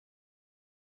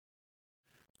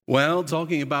Well,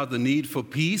 talking about the need for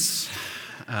peace,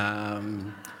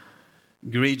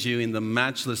 greet you in the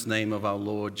matchless name of our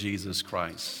Lord Jesus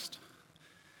Christ.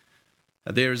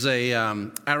 There's a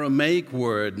Aramaic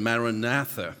word,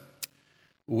 Maranatha,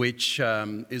 which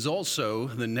is also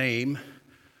the name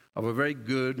of a very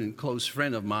good and close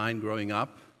friend of mine growing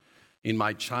up in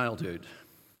my childhood.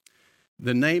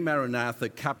 The name Maranatha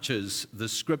captures the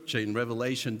scripture in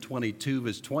Revelation 22,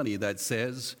 verse 20, that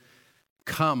says,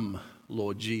 "Come,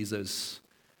 Lord Jesus,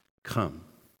 come."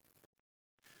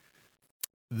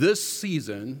 This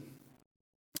season,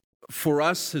 for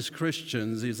us as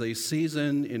Christians, is a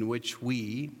season in which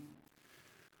we,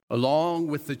 along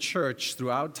with the church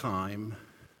throughout time,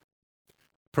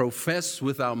 profess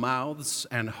with our mouths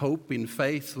and hope in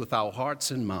faith with our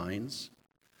hearts and minds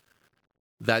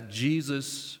that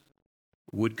Jesus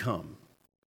would come.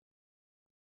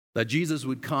 That Jesus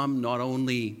would come not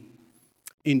only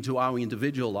into our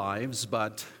individual lives,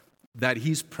 but that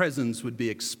his presence would be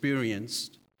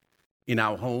experienced in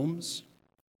our homes,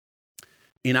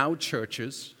 in our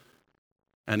churches,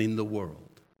 and in the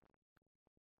world.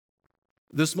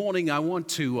 This morning, I want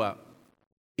to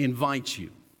invite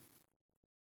you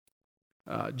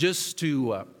just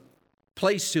to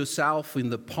place yourself in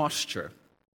the posture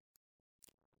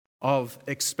of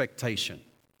expectation.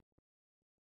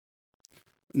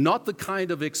 Not the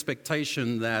kind of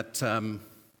expectation that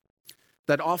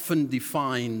often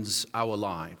defines our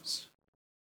lives,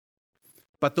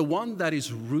 but the one that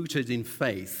is rooted in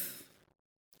faith,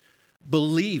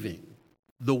 believing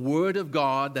the Word of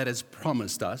God that has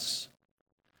promised us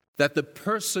that the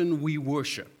person we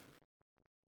worship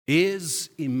is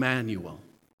Emmanuel.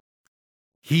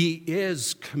 He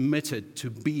is committed to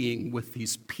being with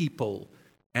his people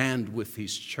and with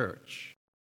his church.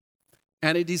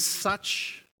 And it is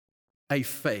such a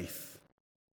faith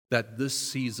that this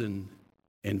season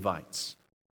invites.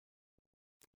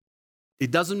 It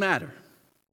doesn't matter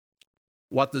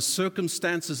what the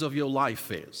circumstances of your life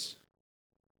is.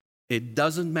 It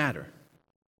doesn't matter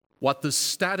what the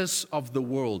status of the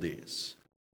world is.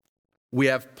 We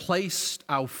have placed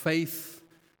our faith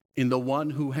in the one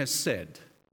who has said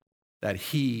that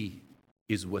he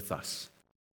is with us.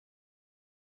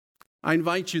 I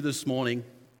invite you this morning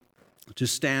to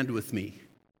stand with me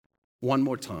one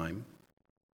more time.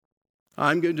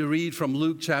 I'm going to read from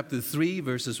Luke chapter 3,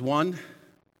 verses 1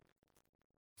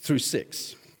 through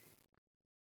 6.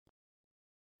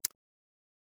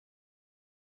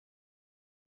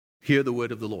 Hear the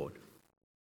word of the Lord.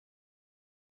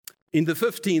 In the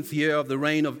 15th year of the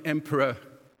reign of Emperor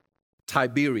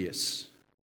Tiberius,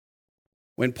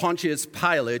 when Pontius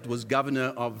Pilate was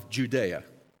governor of Judea,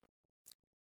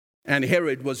 and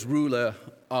Herod was ruler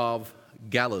of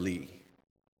Galilee,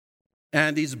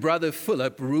 and his brother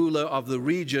Philip, ruler of the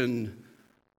region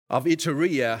of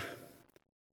Iturea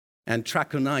and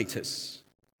Trachonitis,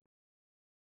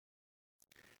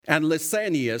 and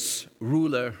Lysanias,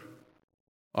 ruler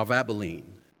of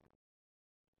Abilene.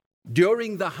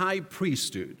 During the high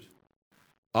priesthood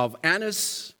of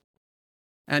Annas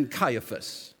and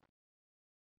Caiaphas,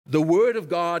 the word of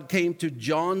God came to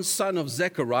John, son of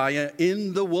Zechariah,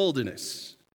 in the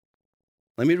wilderness.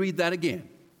 Let me read that again.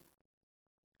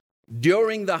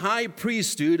 During the high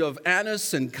priesthood of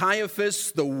Annas and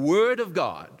Caiaphas, the word of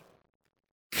God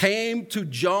came to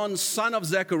John, son of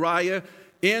Zechariah,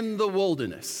 in the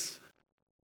wilderness.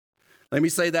 Let me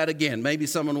say that again. Maybe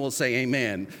someone will say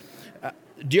amen.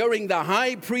 During the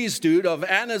high priesthood of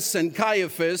Annas and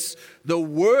Caiaphas, the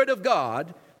word of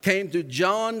God came to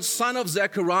John, son of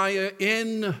Zechariah,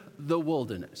 in the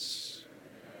wilderness.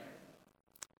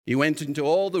 He went into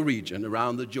all the region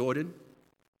around the Jordan,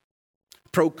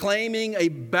 proclaiming a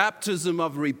baptism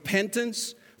of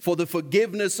repentance for the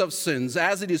forgiveness of sins,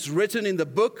 as it is written in the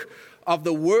book of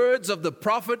the words of the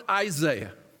prophet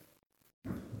Isaiah.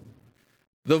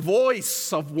 The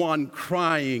voice of one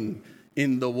crying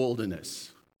in the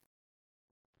wilderness,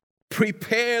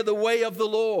 prepare the way of the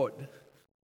Lord,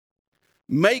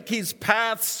 make his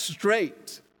path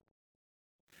straight.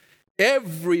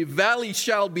 Every valley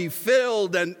shall be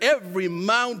filled, and every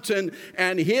mountain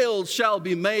and hill shall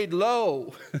be made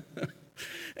low.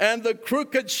 And the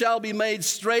crooked shall be made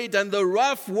straight, and the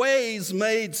rough ways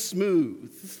made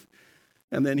smooth.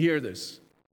 And then hear this.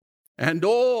 And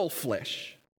all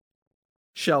flesh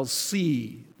shall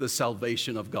see the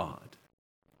salvation of God.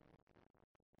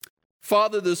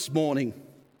 Father, this morning,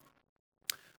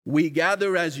 we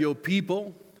gather as your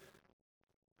people.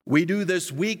 We do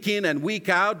this week in and week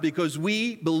out because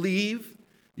we believe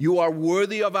you are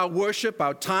worthy of our worship,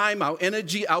 our time, our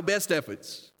energy, our best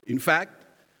efforts. In fact,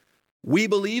 we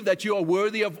believe that you are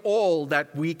worthy of all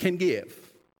that we can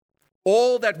give.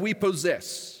 all that we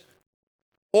possess,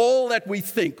 all that we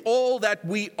think, all that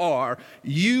we are,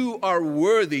 you are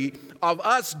worthy of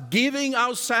us giving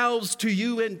ourselves to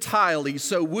you entirely.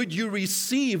 So would you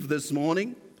receive this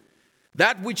morning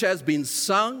that which has been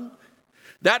sung,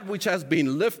 that which has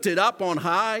been lifted up on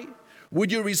high?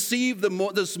 Would you receive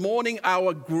this morning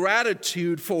our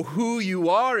gratitude for who you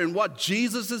are and what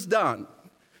Jesus has done?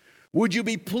 Would you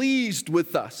be pleased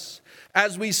with us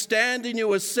as we stand in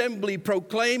your assembly,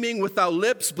 proclaiming with our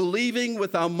lips, believing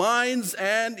with our minds,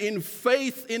 and in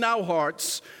faith in our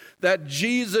hearts that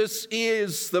Jesus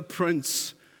is the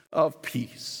Prince of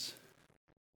Peace?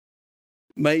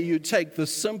 May you take the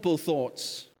simple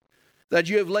thoughts that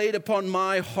you have laid upon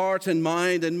my heart and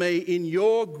mind, and may in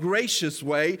your gracious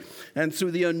way and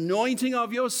through the anointing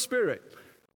of your Spirit,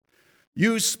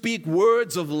 you speak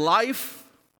words of life,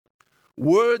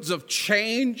 words of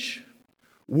change,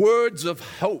 words of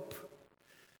hope.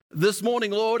 This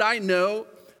morning, Lord, I know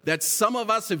that some of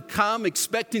us have come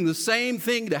expecting the same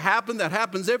thing to happen that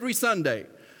happens every Sunday.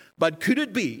 But could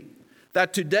it be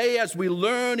that today, as we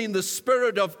learn in the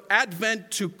spirit of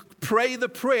Advent to pray the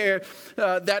prayer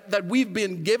that we've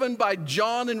been given by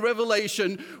John in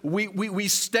Revelation, we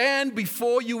stand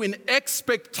before you in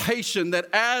expectation that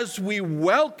as we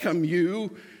welcome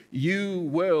you, you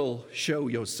will show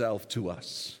yourself to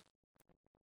us.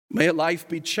 May a life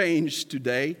be changed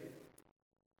today.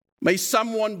 May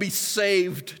someone be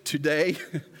saved today.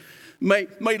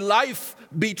 May life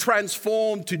be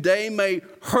transformed today. May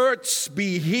hurts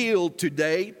be healed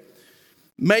today.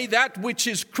 May that which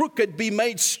is crooked be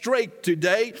made straight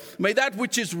today. May that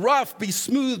which is rough be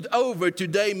smoothed over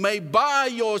today. May by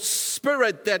your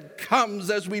Spirit that comes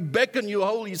as we beckon you,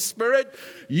 Holy Spirit,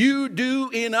 you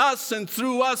do in us and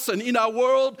through us and in our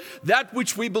world that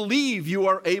which we believe you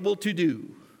are able to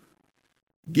do.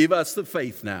 Give us the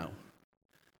faith now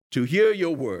to hear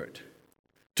your word,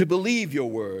 to believe your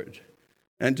word,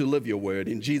 and to live your word.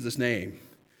 In Jesus' name.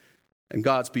 And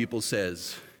God's people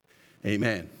says,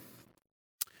 amen.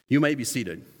 You may be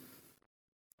seated.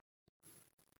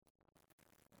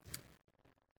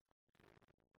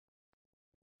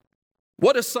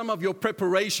 What do some of your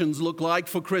preparations look like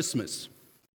for Christmas?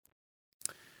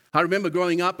 I remember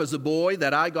growing up as a boy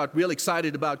that I got real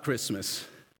excited about Christmas.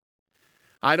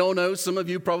 I don't know, some of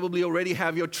you probably already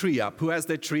have your tree up. Who has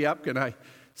their tree up? Can I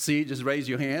see? Just raise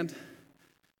your hand.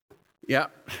 Yeah.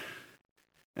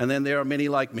 And then there are many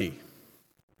like me,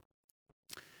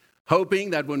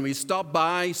 hoping that when we stop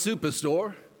by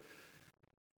Superstore,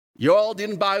 you all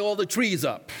didn't buy all the trees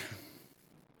up.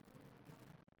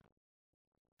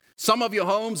 Some of your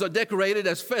homes are decorated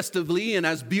as festively and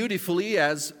as beautifully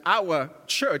as our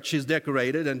church is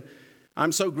decorated, and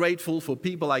I'm so grateful for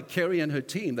people like Carrie and her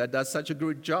team that does such a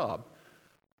good job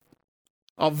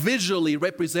of visually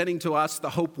representing to us the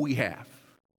hope we have.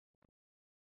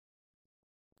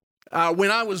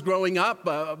 When I was growing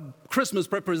up, Christmas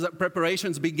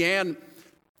preparations began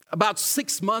about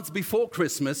 6 months before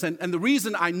Christmas. And the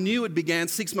reason I knew it began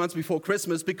 6 months before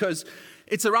Christmas, because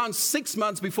it's around 6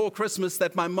 months before Christmas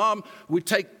that my mom would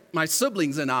take my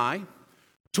siblings and I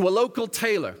to a local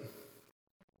tailor.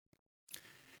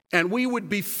 And we would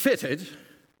be fitted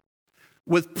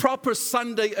with proper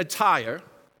Sunday attire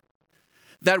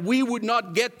that we would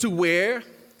not get to wear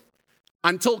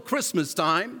until Christmas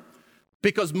time,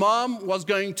 because Mom was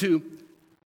going to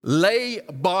lay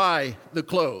by the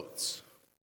clothes.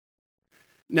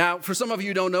 Now, for some of you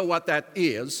who don't know what that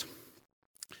is,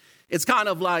 it's kind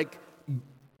of like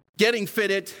getting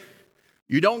fitted,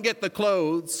 you don't get the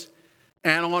clothes,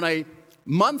 and on a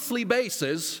monthly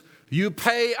basis, you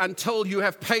pay until you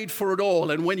have paid for it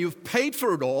all. And when you've paid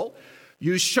for it all,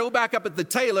 you show back up at the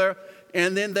tailor,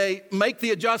 and then they make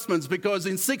the adjustments, because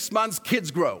in 6 months,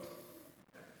 kids grow.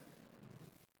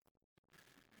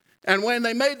 And when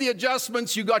they made the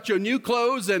adjustments, you got your new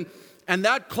clothes, and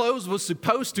that clothes was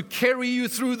supposed to carry you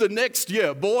through the next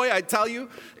year. Boy, I tell you,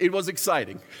 it was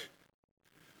exciting.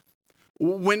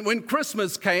 When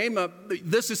Christmas came,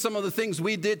 this is some of the things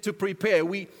we did to prepare.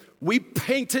 We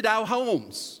painted our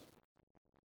homes.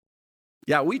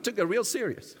 Yeah, we took it real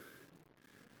serious.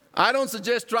 I don't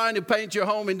suggest trying to paint your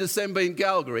home in December in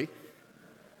Calgary.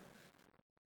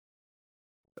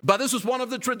 But this was one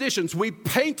of the traditions. We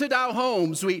painted our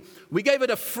homes. We gave it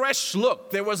a fresh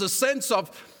look. There was a sense of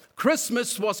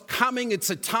Christmas was coming. It's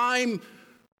a time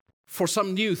for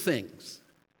some new things.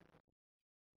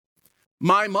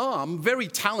 My mom, very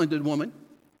talented woman,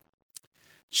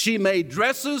 she made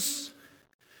dresses,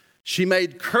 she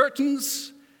made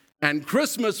curtains, and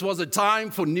Christmas was a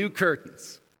time for new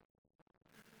curtains.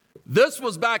 This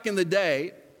was back in the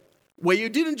day where you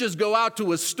didn't just go out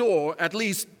to a store, at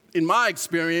least in my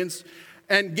experience,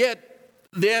 and get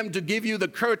them to give you the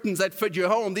curtains that fit your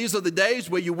home. These are the days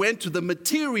where you went to the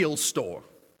material store.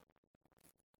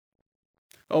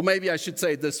 Or maybe I should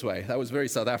say it this way. That was very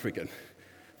South African.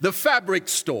 The fabric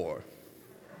store.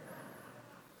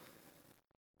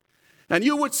 And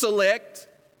you would select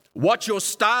what your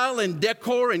style and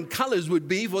decor and colors would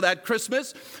be for that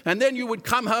Christmas. And then you would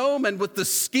come home and with the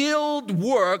skilled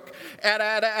work at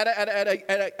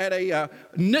a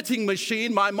knitting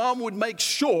machine, my mom would make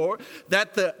sure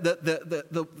that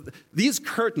these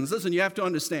curtains, listen, you have to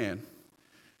understand,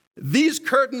 these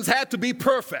curtains had to be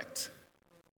perfect.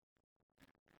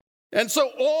 And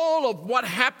so all of what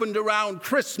happened around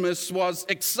Christmas was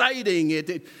exciting.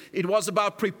 It was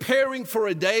about preparing for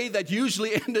a day that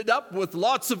usually ended up with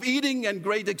lots of eating and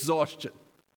great exhaustion.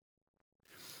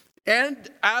 And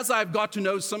as I've got to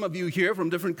know some of you here from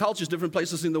different cultures, different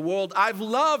places in the world, I've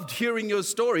loved hearing your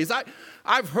stories.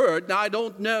 I've heard, now I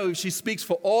don't know if she speaks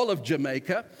for all of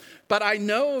Jamaica, but I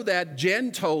know that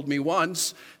Jen told me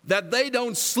once that they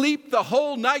don't sleep the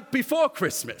whole night before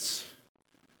Christmas.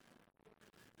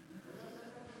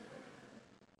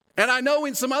 And I know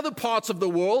in some other parts of the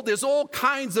world, there's all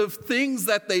kinds of things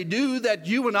that they do that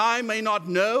you and I may not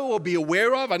know or be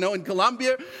aware of. I know in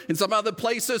Colombia, in some other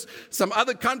places, some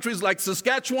other countries like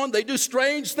Saskatchewan, they do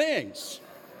strange things.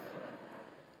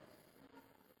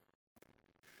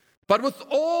 But with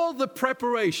all the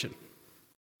preparation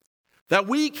that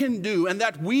we can do and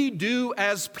that we do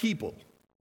as people,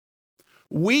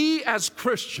 we as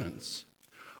Christians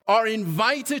are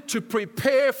invited to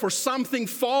prepare for something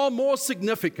far more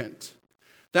significant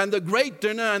than the great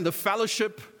dinner and the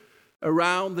fellowship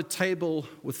around the table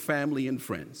with family and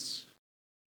friends.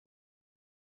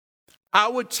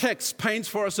 Our text paints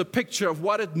for us a picture of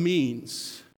what it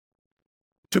means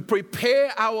to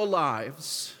prepare our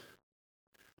lives,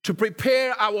 to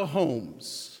prepare our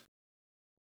homes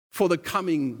for the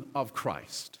coming of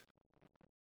Christ.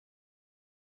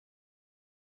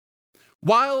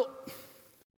 While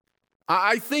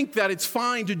I think that it's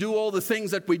fine to do all the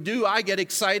things that we do, I get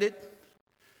excited.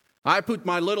 I put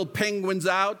my little penguins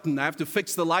out and I have to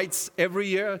fix the lights every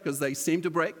year because they seem to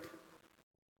break.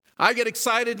 I get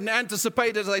excited and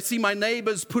anticipate as I see my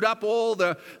neighbors put up all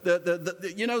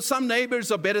some neighbors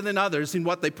are better than others in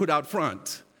what they put out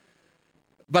front.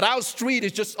 But our street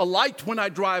is just alight when I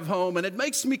drive home, and it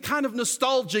makes me kind of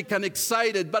nostalgic and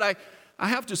excited. But I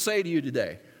have to say to you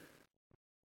today,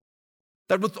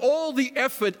 that with all the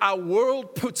effort our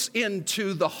world puts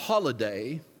into the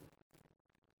holiday,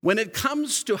 when it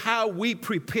comes to how we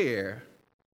prepare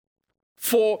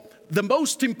for the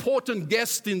most important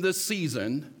guest in this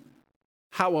season,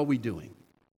 how are we doing?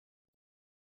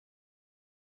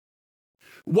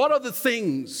 What are the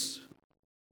things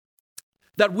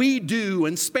that we do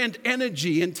and spend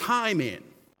energy and time in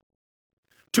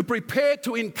to prepare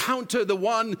to encounter the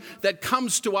one that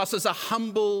comes to us as a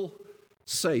humble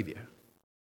Savior?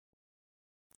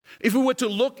 If we were to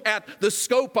look at the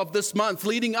scope of this month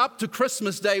leading up to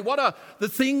Christmas Day, what are the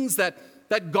things that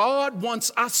God wants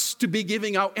us to be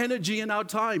giving our energy and our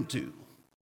time to?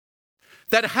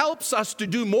 That helps us to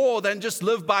do more than just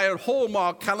live by a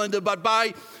Hallmark calendar, but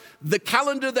by the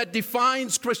calendar that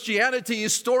defines Christianity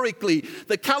historically,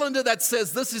 the calendar that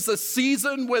says this is a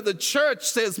season where the church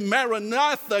says,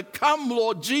 Maranatha, come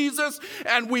Lord Jesus,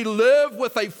 and we live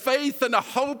with a faith and a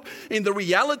hope in the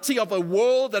reality of a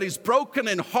world that is broken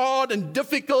and hard and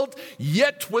difficult,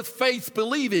 yet with faith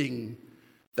believing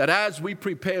that as we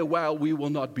prepare well, we will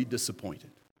not be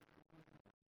disappointed.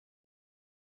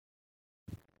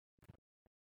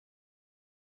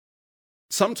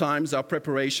 Sometimes our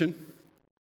preparation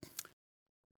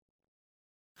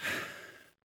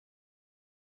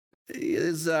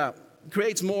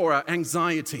creates more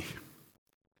anxiety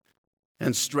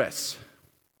and stress.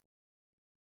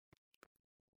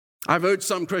 I've heard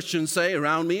some Christians say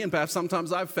around me, and perhaps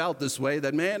sometimes I've felt this way,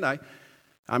 that, man,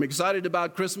 I'm excited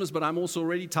about Christmas, but I'm also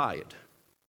already tired.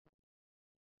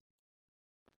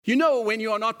 You know, when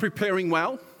you are not preparing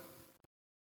well,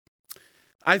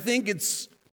 I think it's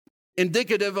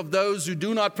indicative of those who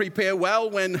do not prepare well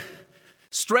when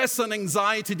stress and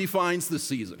anxiety defines the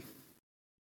season.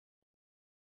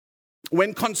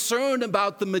 When concern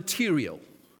about the material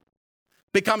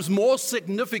becomes more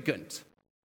significant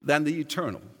than the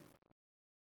eternal.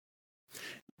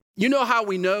 You know how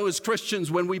we know as Christians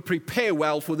when we prepare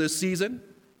well for this season?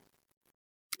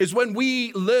 Is when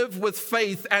we live with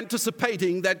faith,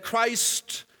 anticipating that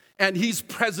Christ and His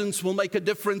presence will make a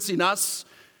difference in us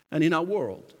and in our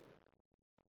world.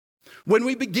 When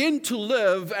we begin to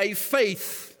live a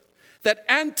faith that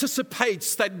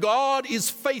anticipates that God is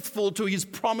faithful to His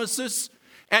promises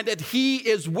and that he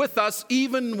is with us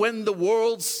even when the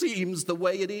world seems the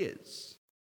way it is.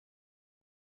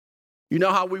 You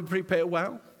know how we prepare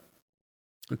well?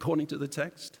 According to the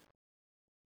text.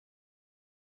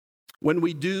 When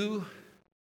we do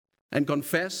and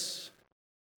confess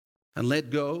and let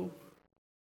go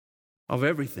of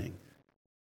everything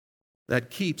that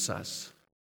keeps us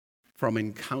from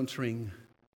encountering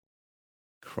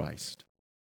Christ.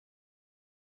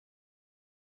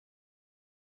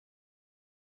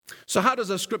 So how does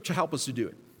the scripture help us to do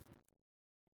it?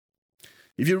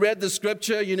 If you read the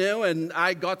scripture, and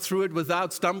I got through it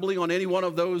without stumbling on any one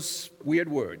of those weird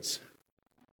words.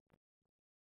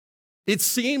 It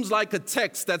seems like a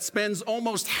text that spends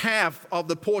almost half of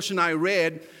the portion I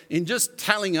read in just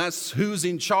telling us who's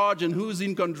in charge and who's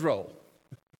in control.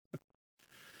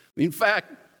 In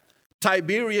fact,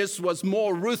 Tiberius was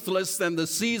more ruthless than the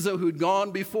Caesar who'd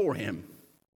gone before him.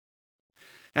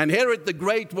 And Herod the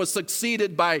Great was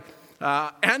succeeded by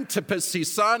Antipas,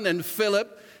 his son, and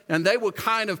Philip. And they were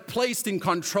kind of placed in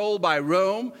control by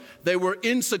Rome. They were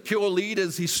insecure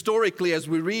leaders historically as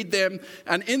we read them.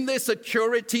 And in their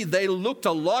security, they looked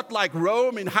a lot like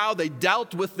Rome in how they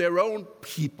dealt with their own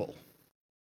people.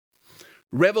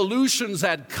 Revolutions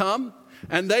had come,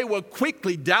 and they were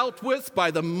quickly dealt with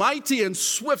by the mighty and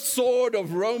swift sword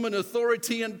of Roman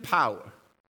authority and power.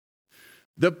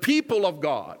 The people of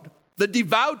God, the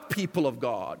devout people of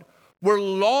God, were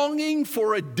longing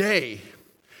for a day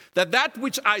that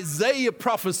which Isaiah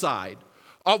prophesied,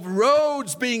 of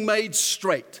roads being made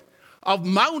straight, of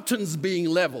mountains being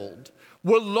leveled,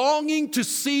 were longing to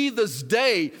see this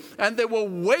day, and they were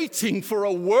waiting for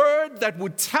a word that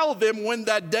would tell them when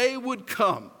that day would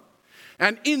come.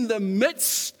 And in the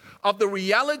midst of the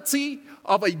reality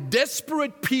of a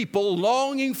desperate people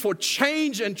longing for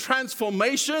change and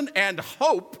transformation and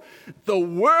hope, the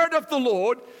word of the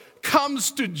Lord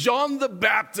comes to John the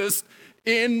Baptist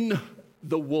in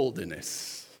the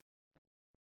wilderness.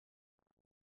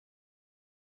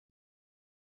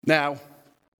 Now,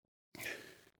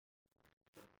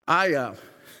 I'm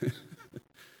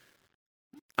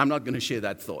not going to share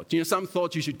that thought. Some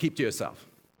thoughts you should keep to yourself.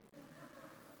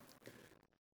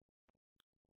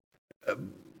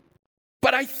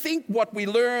 But I think what we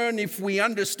learn, if we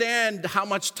understand how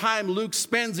much time Luke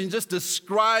spends in just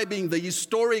describing the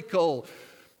historical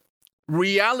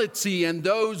reality and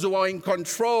those who are in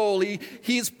control,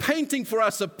 he's painting for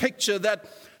us a picture that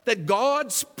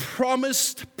God's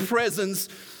promised presence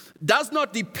does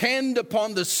not depend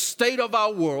upon the state of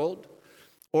our world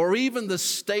or even the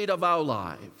state of our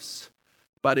lives,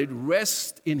 but it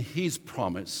rests in his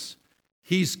promise,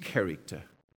 his character,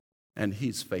 and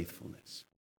his faithfulness.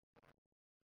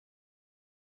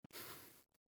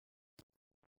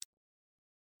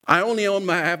 I only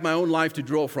have my own life to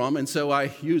draw from, and so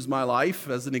I use my life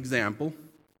as an example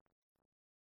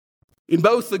in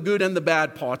both the good and the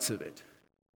bad parts of it.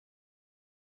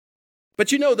 But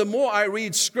the more I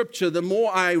read Scripture, the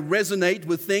more I resonate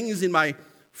with things in my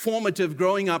formative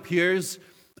growing up years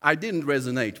I didn't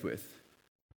resonate with.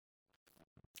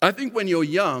 I think when you're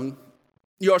young,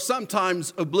 you're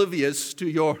sometimes oblivious to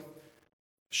your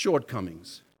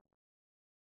shortcomings.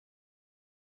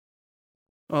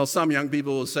 Well, some young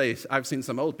people will say, I've seen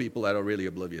some old people that are really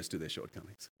oblivious to their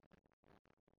shortcomings.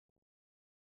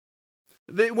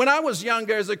 When I was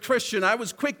younger as a Christian, I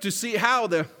was quick to see how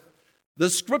the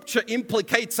Scripture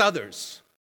implicates others.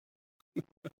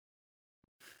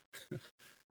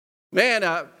 Man,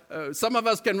 some of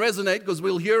us can resonate because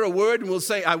we'll hear a word and we'll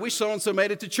say, I wish so-and-so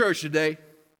made it to church today.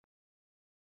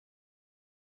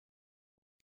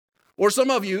 Or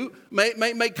some of you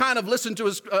may kind of listen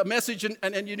to a message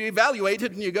and you evaluate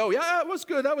it and you go, yeah, it was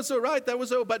good, that was all right, that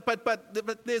was all,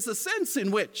 but there's a sense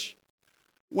in which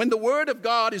when the Word of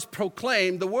God is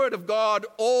proclaimed, the Word of God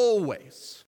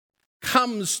always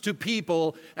comes to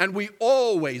people, and we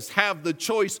always have the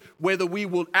choice whether we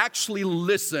will actually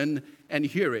listen and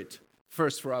hear it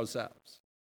first for ourselves.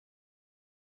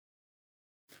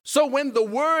 So when the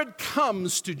Word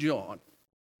comes to John,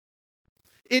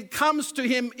 it comes to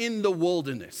him in the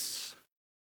wilderness.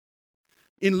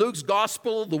 In Luke's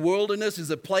gospel, the wilderness is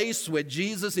a place where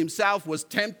Jesus himself was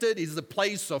tempted. It's a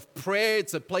place of prayer.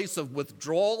 It's a place of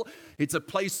withdrawal. It's a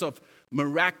place of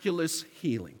miraculous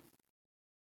healing.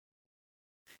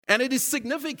 And it is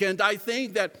significant, I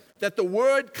think, that the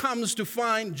word comes to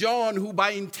find John, who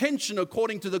by intention,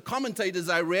 according to the commentators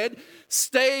I read,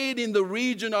 stayed in the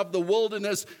region of the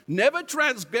wilderness, never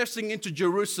transgressing into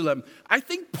Jerusalem. I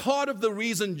think part of the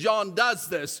reason John does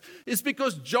this is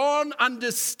because John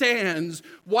understands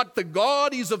what the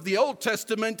God is of the Old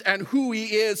Testament and who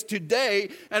he is today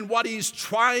and what he's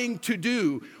trying to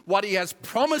do. What he has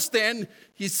promised then,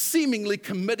 he's seemingly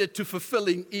committed to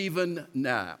fulfilling even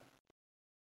now.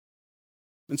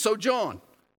 And so John,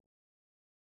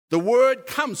 the word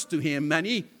comes to him and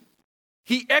he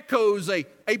echoes a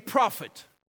prophet.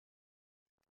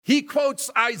 He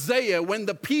quotes Isaiah when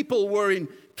the people were in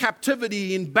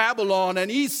captivity in Babylon,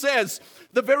 and he says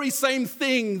the very same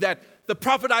thing that the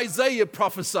prophet Isaiah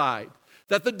prophesied,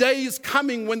 that the day is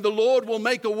coming when the Lord will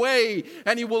make a way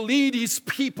and he will lead his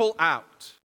people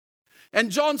out.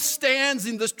 And John stands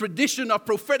in this tradition of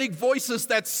prophetic voices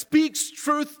that speaks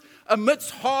truth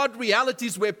amidst hard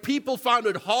realities where people found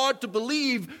it hard to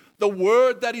believe the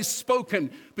word that is spoken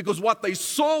because what they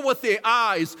saw with their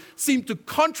eyes seemed to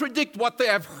contradict what they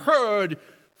have heard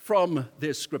from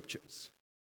their scriptures.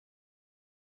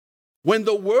 When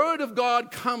the word of God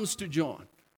comes to John,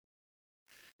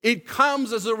 it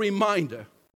comes as a reminder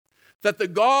that the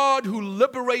God who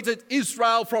liberated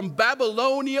Israel from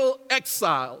Babylonian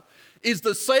exile is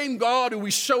the same God who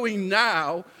is showing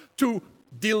now to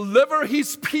deliver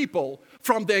his people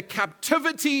from their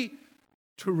captivity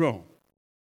to Rome,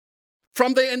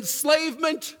 from their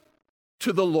enslavement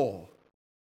to the law.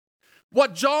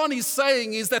 What John is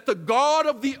saying is that the God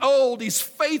of the old is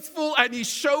faithful and he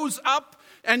shows up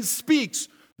and speaks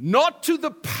not to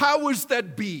the powers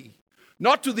that be,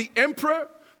 not to the emperor,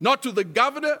 not to the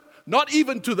governor, not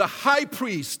even to the high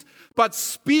priest, but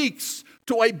speaks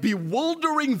to a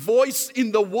bewildering voice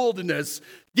in the wilderness,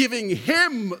 giving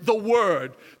him the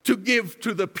word to give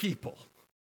to the people.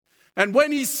 And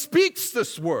when he speaks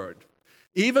this word,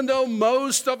 even though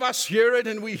most of us hear it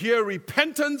and we hear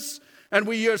repentance and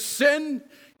we hear sin,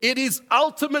 it is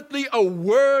ultimately a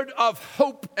word of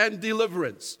hope and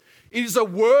deliverance. It is a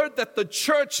word that the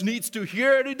church needs to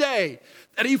hear today.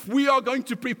 That if we are going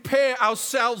to prepare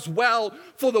ourselves well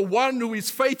for the one who is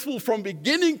faithful from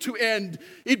beginning to end,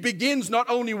 it begins not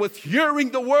only with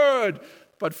hearing the word,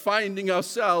 but finding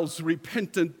ourselves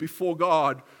repentant before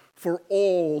God for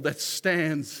all that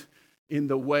stands in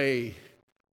the way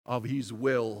of his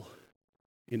will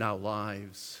in our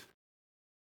lives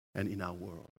and in our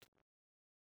world.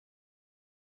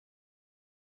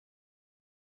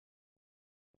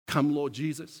 Come, Lord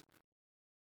Jesus.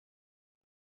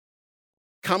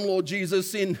 Come, Lord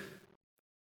Jesus, in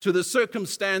to the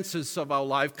circumstances of our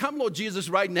life. Come, Lord Jesus,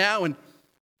 right now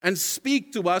and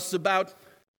speak to us about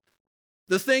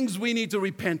the things we need to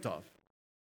repent of.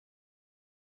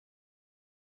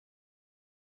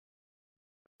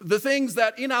 The things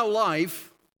that in our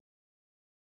life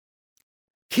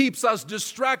keeps us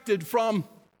distracted from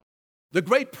the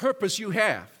great purpose you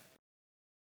have.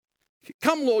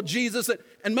 Come, Lord Jesus,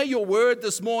 and may your word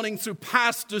this morning through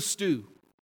Pastor Stu.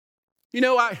 You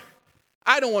know,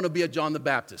 I don't want to be a John the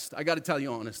Baptist. I got to tell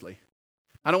you honestly.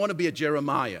 I don't want to be a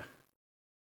Jeremiah.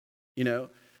 You know,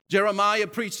 Jeremiah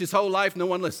preached his whole life, no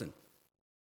one listened.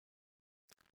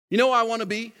 You know I want to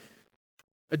be?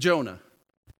 A Jonah.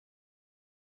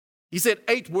 He said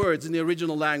 8 words in the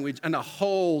original language and a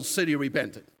whole city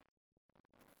repented.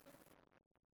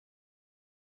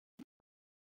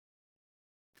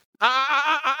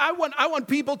 I want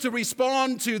people to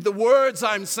respond to the words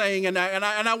I'm saying, and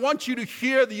I want you to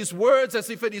hear these words as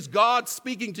if it is God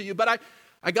speaking to you. But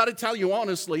I got to tell you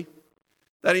honestly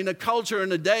that in a culture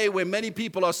and a day where many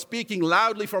people are speaking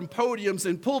loudly from podiums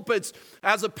and pulpits,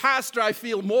 as a pastor, I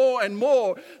feel more and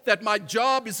more that my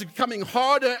job is becoming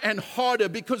harder and harder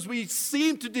because we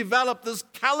seem to develop this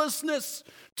callousness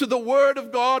to the Word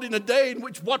of God in a day in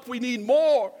which what we need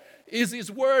more is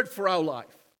His Word for our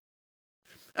life.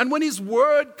 And when His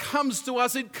Word comes to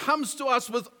us, it comes to us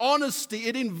with honesty.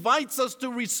 It invites us to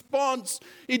response.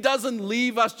 It doesn't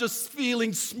leave us just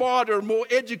feeling smarter, more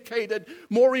educated,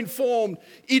 more informed.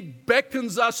 It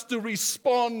beckons us to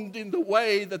respond in the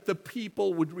way that the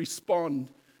people would respond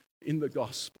in the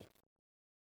gospel.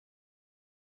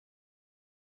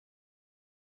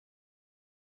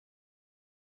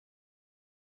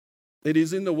 It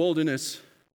is in the wilderness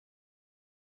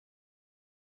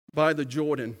by the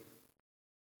Jordan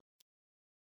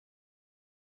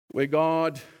where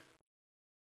God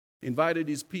invited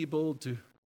His people to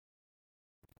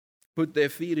put their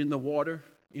feet in the water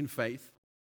in faith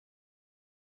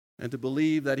and to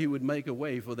believe that He would make a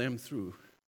way for them through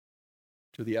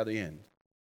to the other end.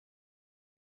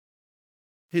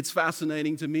 It's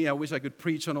fascinating to me. I wish I could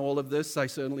preach on all of this. I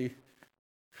certainly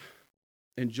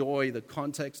enjoy the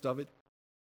context of it.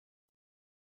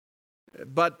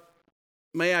 But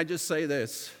may I just say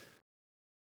this?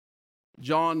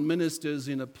 John ministers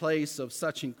in a place of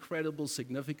such incredible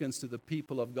significance to the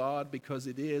people of God because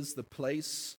it is the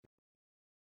place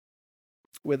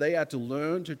where they had to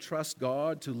learn to trust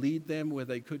God to lead them where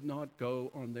they could not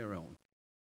go on their own.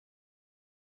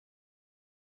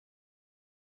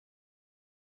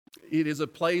 It is a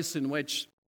place in which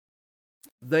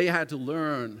they had to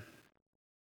learn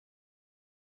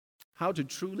how to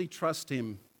truly trust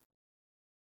Him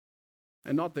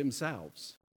and not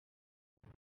themselves.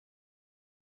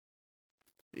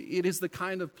 It is the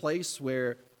kind of place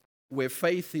where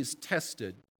faith is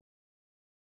tested.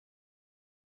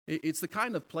 It's the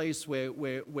kind of place where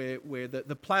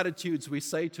the platitudes we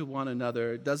say to one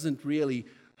another doesn't really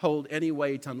hold any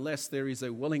weight unless there is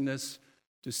a willingness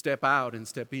to step out and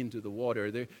step into the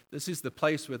water. This is the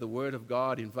place where the Word of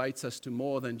God invites us to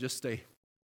more than just a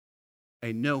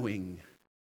knowing,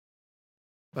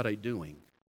 but a doing.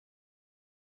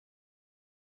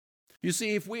 You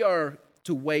see, if we are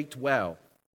to wait well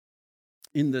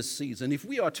in this season, if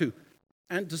we are to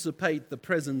anticipate the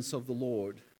presence of the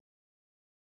Lord,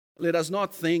 let us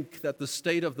not think that the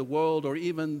state of the world or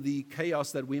even the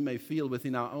chaos that we may feel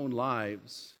within our own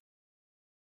lives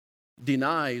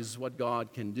denies what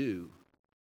God can do.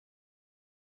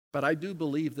 But I do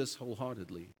believe this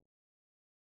wholeheartedly,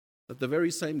 that the very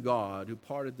same God who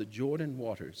parted the Jordan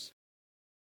waters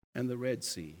and the Red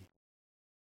Sea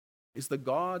is the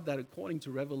God that, according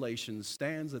to Revelation,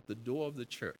 stands at the door of the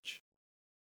church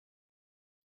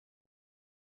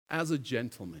as a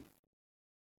gentleman,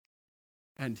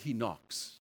 and He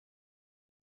knocks.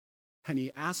 And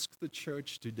He asks the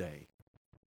church today,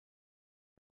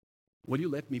 will you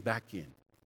let me back in?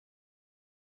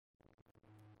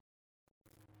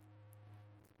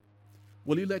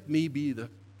 Will you let me be the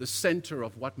center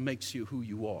of what makes you who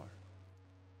you are?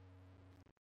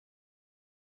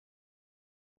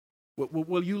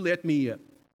 Will you let me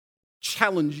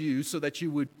challenge you so that you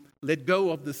would let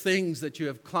go of the things that you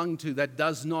have clung to that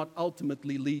does not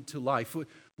ultimately lead to life?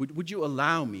 Would you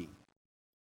allow me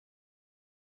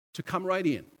to come right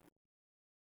in?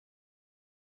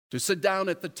 To sit down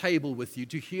at the table with you,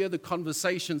 to hear the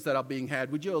conversations that are being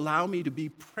had? Would you allow me to be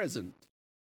present?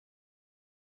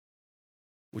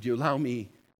 Would you allow me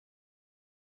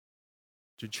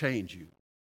to change you?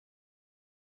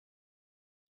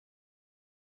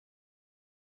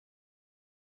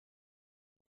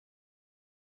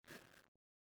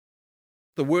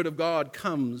 The Word of God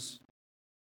comes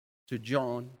to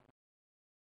John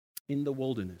in the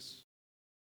wilderness.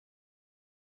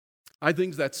 I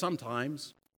think that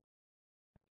sometimes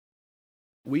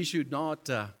we should not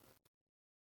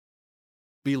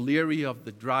be leery of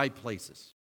the dry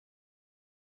places,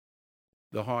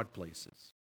 the hard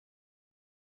places.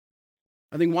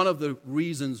 I think one of the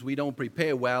reasons we don't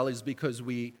prepare well is because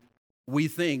we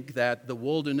think that the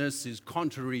wilderness is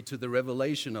contrary to the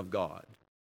revelation of God.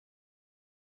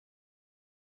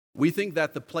 We think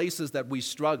that the places that we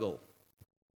struggle,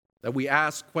 that we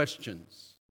ask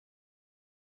questions,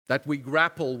 that we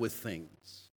grapple with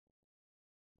things,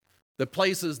 the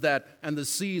places that and the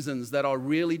seasons that are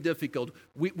really difficult,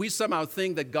 we somehow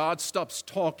think that God stops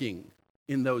talking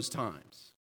in those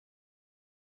times.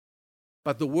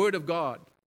 But the Word of God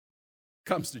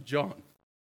comes to John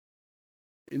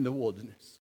in the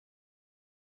wilderness.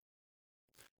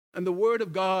 And the Word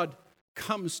of God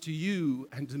comes to you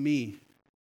and to me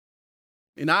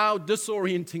in our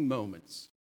disorienting moments,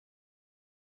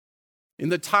 in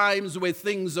the times where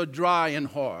things are dry and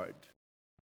hard.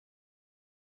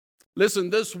 Listen,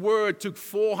 this word took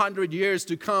 400 years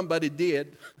to come, but it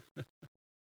did.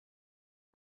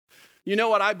 You know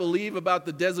what I believe about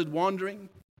the desert wandering?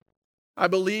 I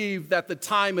believe that the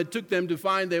time it took them to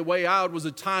find their way out was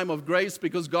a time of grace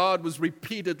because God was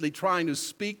repeatedly trying to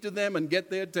speak to them and get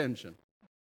their attention.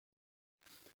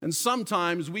 And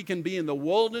sometimes we can be in the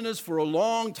wilderness for a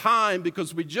long time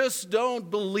because we just don't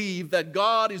believe that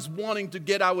God is wanting to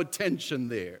get our attention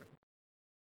there.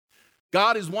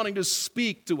 God is wanting to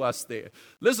speak to us there.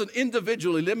 Listen,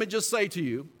 individually, let me just say to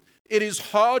you, it is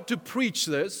hard to preach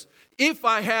this if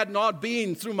I had not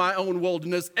been through my own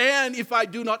wilderness and if I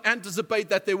do not anticipate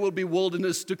that there will be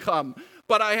wilderness to come.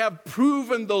 but I have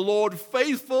proven the Lord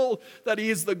faithful, that He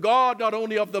is the God not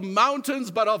only of the mountains,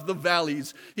 but of the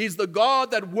valleys. He's the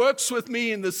God that works with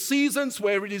me in the seasons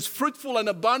where it is fruitful and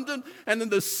abundant, and in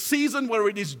the season where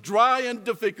it is dry and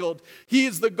difficult. He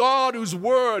is the God whose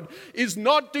word is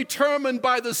not determined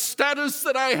by the status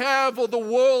that I have or the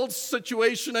world's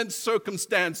situation and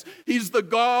circumstance. He's the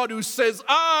God who says,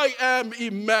 I am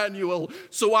Emmanuel.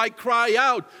 So I cry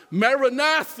out,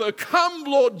 Maranatha, come,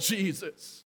 Lord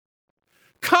Jesus.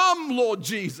 Come, Lord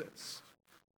Jesus.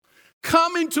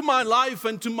 Come into my life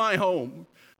and to my home.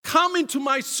 Come into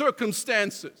my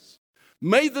circumstances.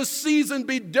 May the season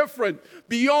be different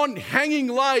beyond hanging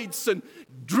lights and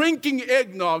drinking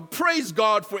eggnog. Praise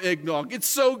God for eggnog. It's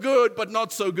so good, but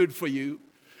not so good for you.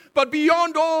 But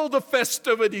beyond all the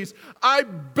festivities, I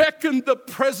beckon the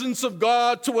presence of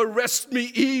God to arrest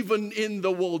me even in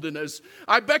the wilderness.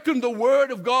 I beckon the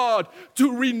word of God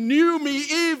to renew me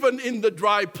even in the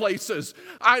dry places.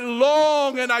 I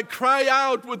long and I cry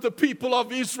out with the people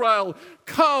of Israel,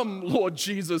 come, Lord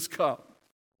Jesus, come.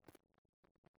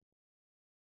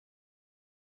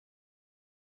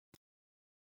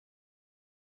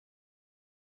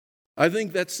 I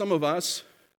think that some of us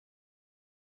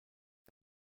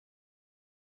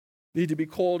need to be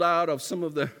called out of some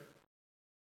of the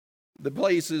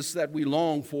places that we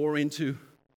long for into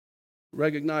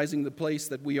recognizing the place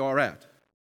that we are at.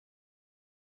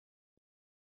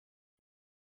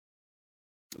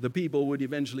 The people would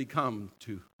eventually come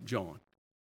to John.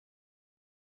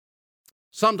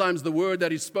 Sometimes the word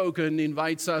that is spoken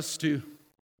invites us to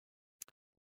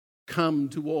come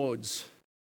towards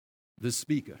the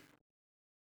speaker.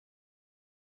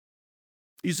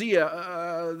 You see,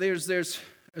 there's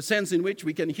a sense in which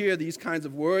we can hear these kinds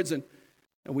of words and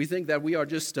we think that we are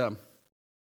just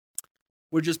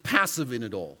we're just passive in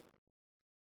it all.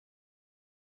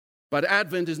 But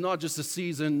Advent is not just a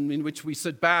season in which we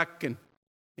sit back and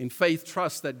in faith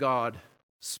trust that God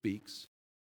speaks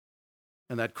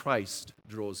and that Christ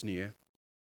draws near.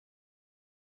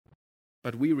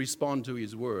 But we respond to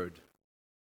His word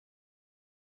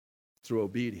through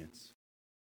obedience,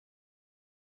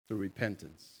 through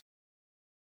repentance,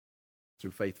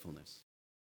 through faithfulness.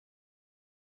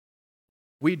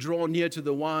 We draw near to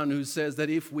the one who says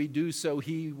that if we do so,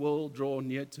 He will draw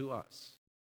near to us.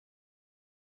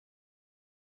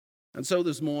 And so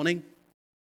this morning,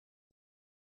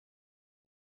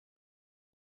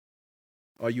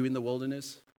 are you in the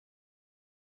wilderness?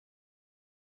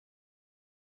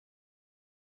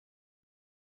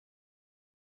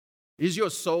 Is your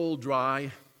soul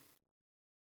dry?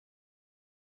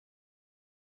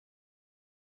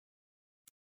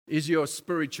 Is your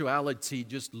spirituality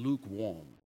just lukewarm?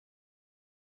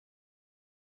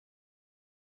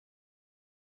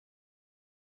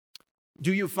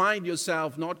 Do you find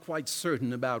yourself not quite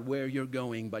certain about where you're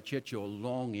going, but yet you're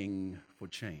longing for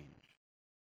change?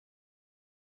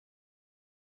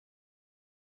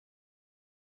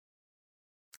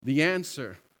 The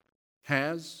answer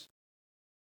has,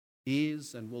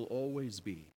 is, and will always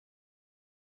be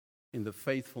in the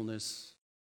faithfulness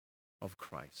of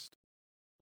Christ.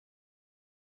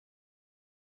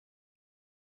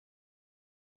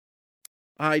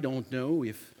 I don't know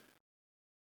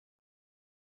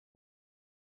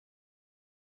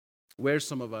where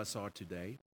some of us are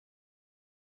today,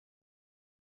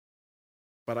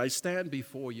 but I stand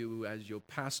before you as your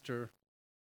pastor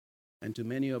and to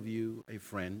many of you a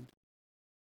friend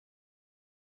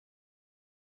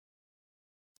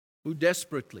who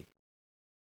desperately,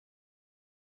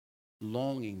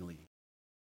 longingly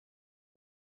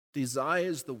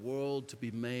desires the world to be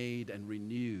made and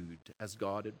renewed as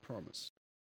God had promised.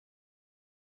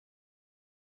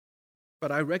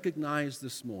 But I recognize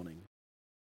this morning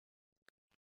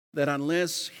that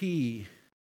unless He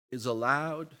is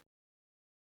allowed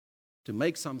to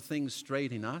make some things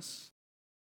straight in us,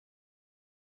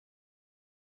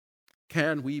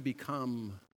 can we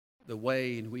become the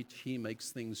way in which He makes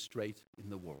things straight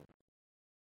in the world?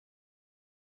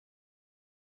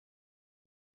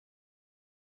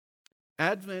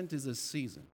 Advent is a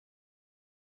season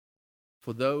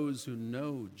for those who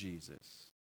know Jesus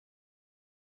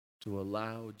to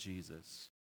allow Jesus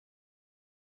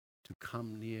to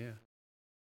come near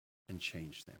and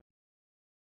change them.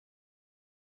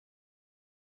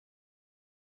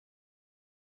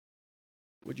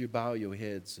 Would you bow your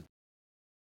heads?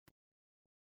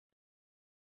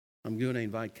 I'm going to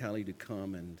invite Callie to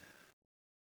come and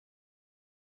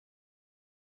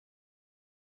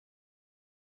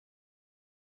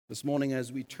this morning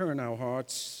as we turn our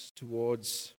hearts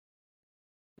towards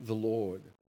the Lord,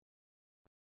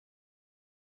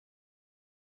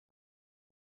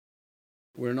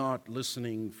 We're not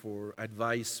listening for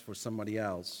advice for somebody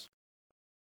else,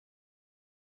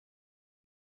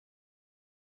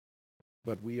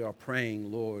 but we are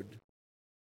praying, Lord,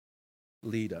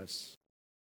 lead us.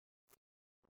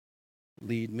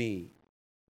 Lead me.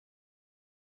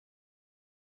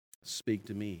 Speak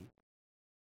to me.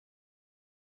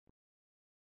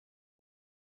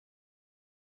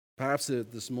 Perhaps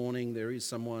this morning there is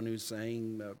someone who's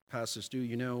saying, Pastor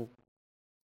Stu,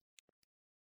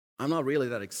 I'm not really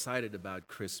that excited about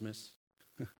Christmas.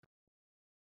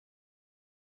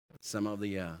 Some of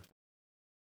the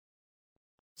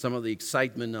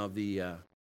excitement of the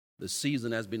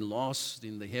season has been lost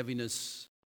in the heaviness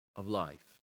of life.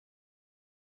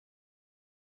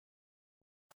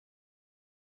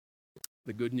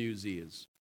 The good news is,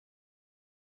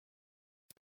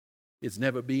 it's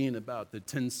never been about the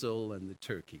tinsel and the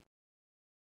turkey.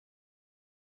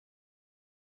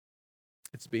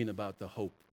 It's been about the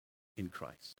hope in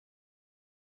Christ.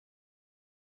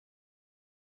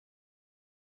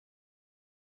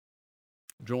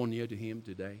 Draw near to Him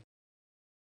today.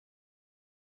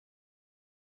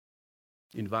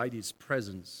 Invite His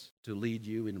presence to lead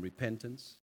you in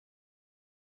repentance.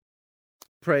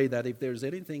 Pray that if there's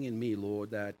anything in me,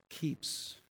 Lord, that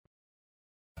keeps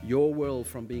your will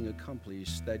from being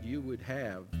accomplished, that you would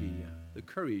have the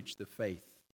courage, the faith,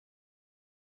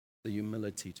 the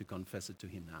humility to confess it to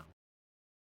Him now.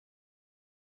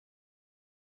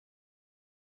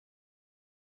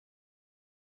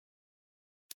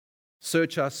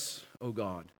 Search us, O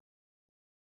God.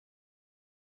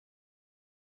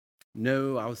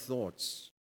 Know our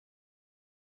thoughts.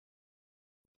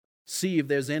 See if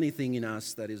there's anything in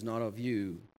us that is not of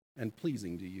you and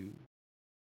pleasing to you.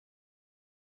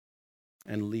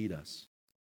 And lead us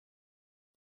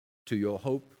to your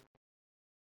hope,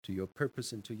 to your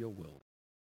purpose, and to your will.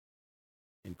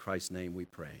 In Christ's name we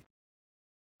pray.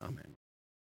 Amen.